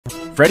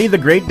Freddy the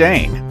Great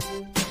Dane.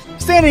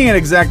 Standing at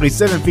exactly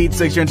 7 feet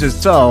 6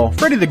 inches tall,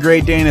 Freddy the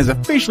Great Dane has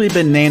officially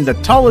been named the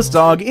tallest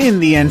dog in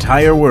the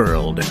entire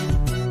world.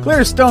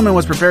 Claire Stoneman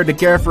was prepared to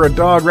care for a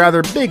dog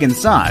rather big in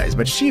size,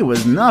 but she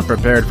was not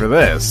prepared for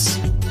this.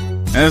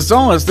 As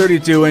tall as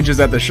 32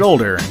 inches at the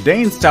shoulder,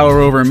 Danes tower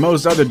over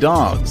most other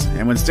dogs,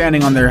 and when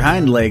standing on their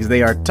hind legs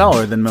they are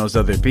taller than most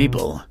other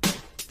people.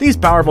 These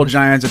powerful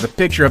giants are the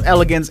picture of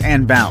elegance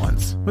and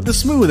balance, with the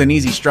smooth and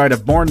easy stride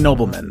of born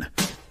noblemen.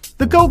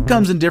 The coat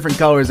comes in different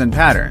colors and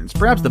patterns,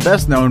 perhaps the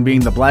best known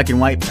being the black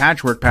and white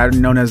patchwork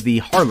pattern known as the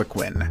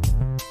Harlequin.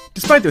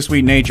 Despite their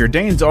sweet nature,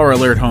 Danes are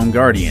alert home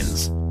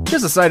guardians.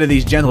 Just the sight of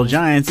these gentle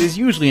giants is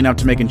usually enough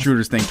to make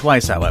intruders think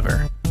twice,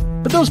 however.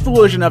 But those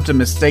foolish enough to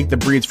mistake the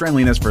breed's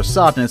friendliness for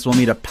softness will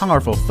meet a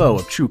powerful foe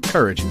of true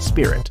courage and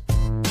spirit.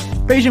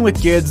 Patient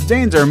with kids,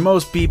 Danes are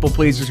most people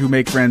pleasers who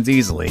make friends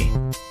easily.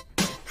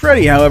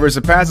 Freddy, however,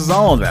 surpasses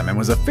all of them and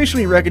was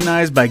officially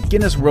recognized by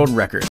Guinness World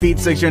Records. Feet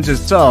 6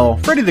 inches tall,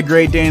 Freddy the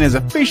Great Dane has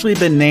officially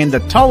been named the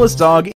tallest dog